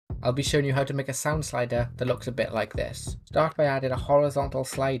I'll be showing you how to make a sound slider that looks a bit like this. Start by adding a horizontal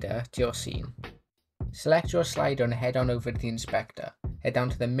slider to your scene. Select your slider and head on over to the inspector. Head down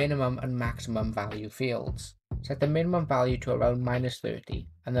to the minimum and maximum value fields. Set the minimum value to around -30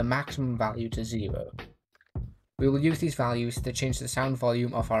 and the maximum value to 0. We will use these values to change the sound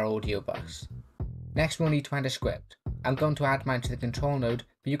volume of our audio bus. Next we'll need to add a script. I'm going to add mine to the control node,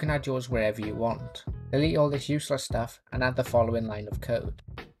 but you can add yours wherever you want. Delete all this useless stuff and add the following line of code.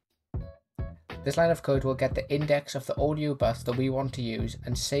 This line of code will get the index of the audio bus that we want to use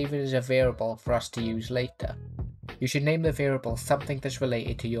and save it as a variable for us to use later. You should name the variable something that's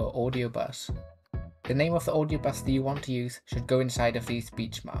related to your audio bus. The name of the audio bus that you want to use should go inside of these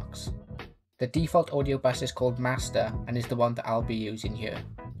speech marks. The default audio bus is called master and is the one that I'll be using here.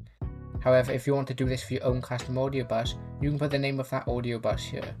 However, if you want to do this for your own custom audio bus, you can put the name of that audio bus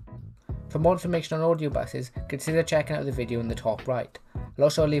here. For more information on audio buses, consider checking out the video in the top right. I'll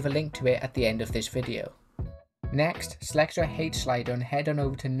also leave a link to it at the end of this video. Next, select your H slider and head on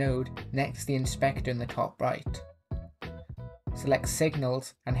over to Node next to the inspector in the top right. Select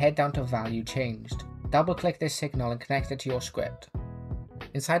Signals and head down to Value Changed. Double click this signal and connect it to your script.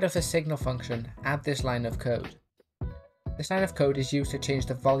 Inside of the signal function, add this line of code. This line of code is used to change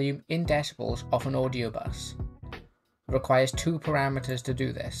the volume in decibels of an audio bus. It requires 2 parameters to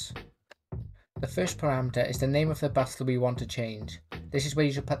do this. The first parameter is the name of the bus that we want to change. This is where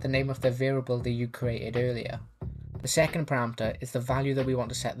you should put the name of the variable that you created earlier. The second parameter is the value that we want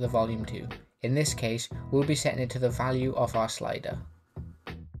to set the volume to. In this case, we'll be setting it to the value of our slider.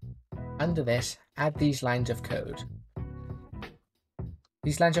 Under this, add these lines of code.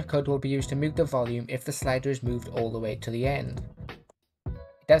 These lines of code will be used to move the volume if the slider is moved all the way to the end.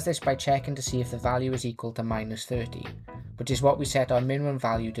 It does this by checking to see if the value is equal to -30, which is what we set our minimum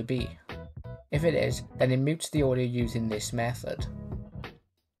value to be. If it is, then it mutes the audio using this method.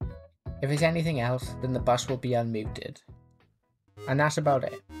 If it's anything else, then the bus will be unmuted. And that's about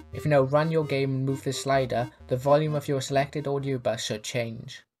it. If you now run your game and move the slider, the volume of your selected audio bus should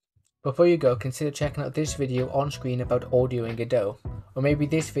change. Before you go, consider checking out this video on screen about audio in Godot, or maybe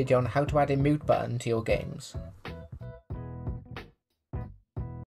this video on how to add a mute button to your games.